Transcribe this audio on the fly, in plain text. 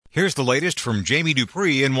Here's the latest from Jamie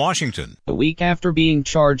Dupree in Washington. A week after being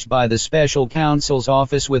charged by the special counsel's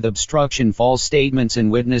office with obstruction, false statements,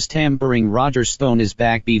 and witness tampering, Roger Stone is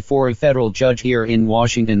back before a federal judge here in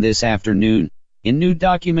Washington this afternoon. In new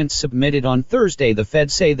documents submitted on Thursday, the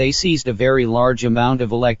feds say they seized a very large amount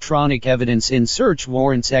of electronic evidence in search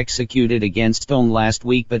warrants executed against Stone last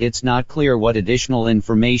week, but it's not clear what additional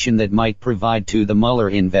information that might provide to the Mueller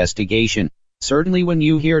investigation. Certainly when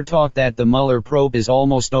you hear talk that the Mueller probe is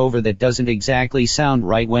almost over, that doesn't exactly sound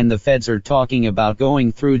right when the feds are talking about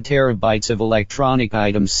going through terabytes of electronic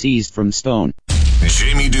items seized from Stone.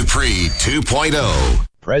 Jamie Dupree 2.0.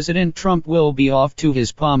 President Trump will be off to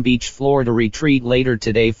his Palm Beach, Florida retreat later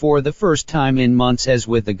today for the first time in months, as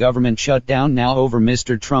with the government shutdown now over,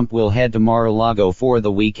 Mr. Trump will head to Mar-a-Lago for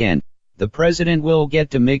the weekend. The president will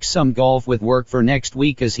get to mix some golf with work for next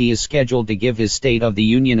week, as he is scheduled to give his State of the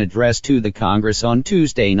Union address to the Congress on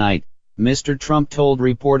Tuesday night. Mr. Trump told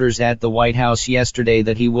reporters at the White House yesterday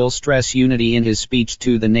that he will stress unity in his speech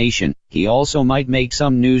to the nation. He also might make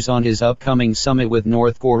some news on his upcoming summit with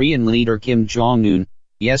North Korean leader Kim Jong-un.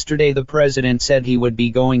 Yesterday the president said he would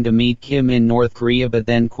be going to meet Kim in North Korea, but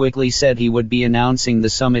then quickly said he would be announcing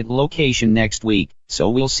the summit location next week.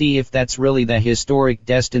 So we'll see if that's really the historic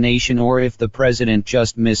destination or if the president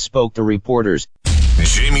just misspoke to reporters.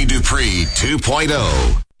 Jamie Dupree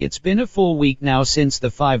 2.0. It's been a full week now since the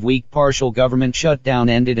 5-week partial government shutdown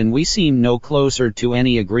ended, and we seem no closer to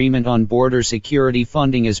any agreement on border security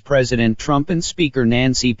funding as President Trump and Speaker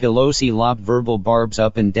Nancy Pelosi lobbed verbal barbs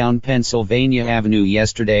up and down Pennsylvania Avenue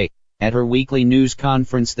yesterday. At her weekly news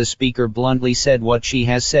conference, the Speaker bluntly said what she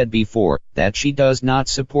has said before, that she does not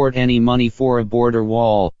support any money for a border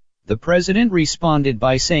wall. The president responded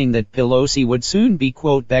by saying that Pelosi would soon be,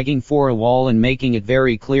 quote, begging for a wall, and making it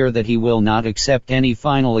very clear that he will not accept any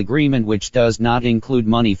final agreement which does not include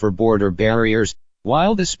money for border barriers.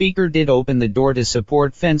 While the Speaker did open the door to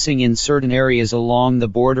support fencing in certain areas along the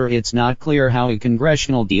border, it's not clear how a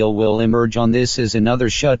congressional deal will emerge on this, as another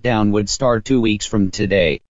shutdown would start 2 weeks from today.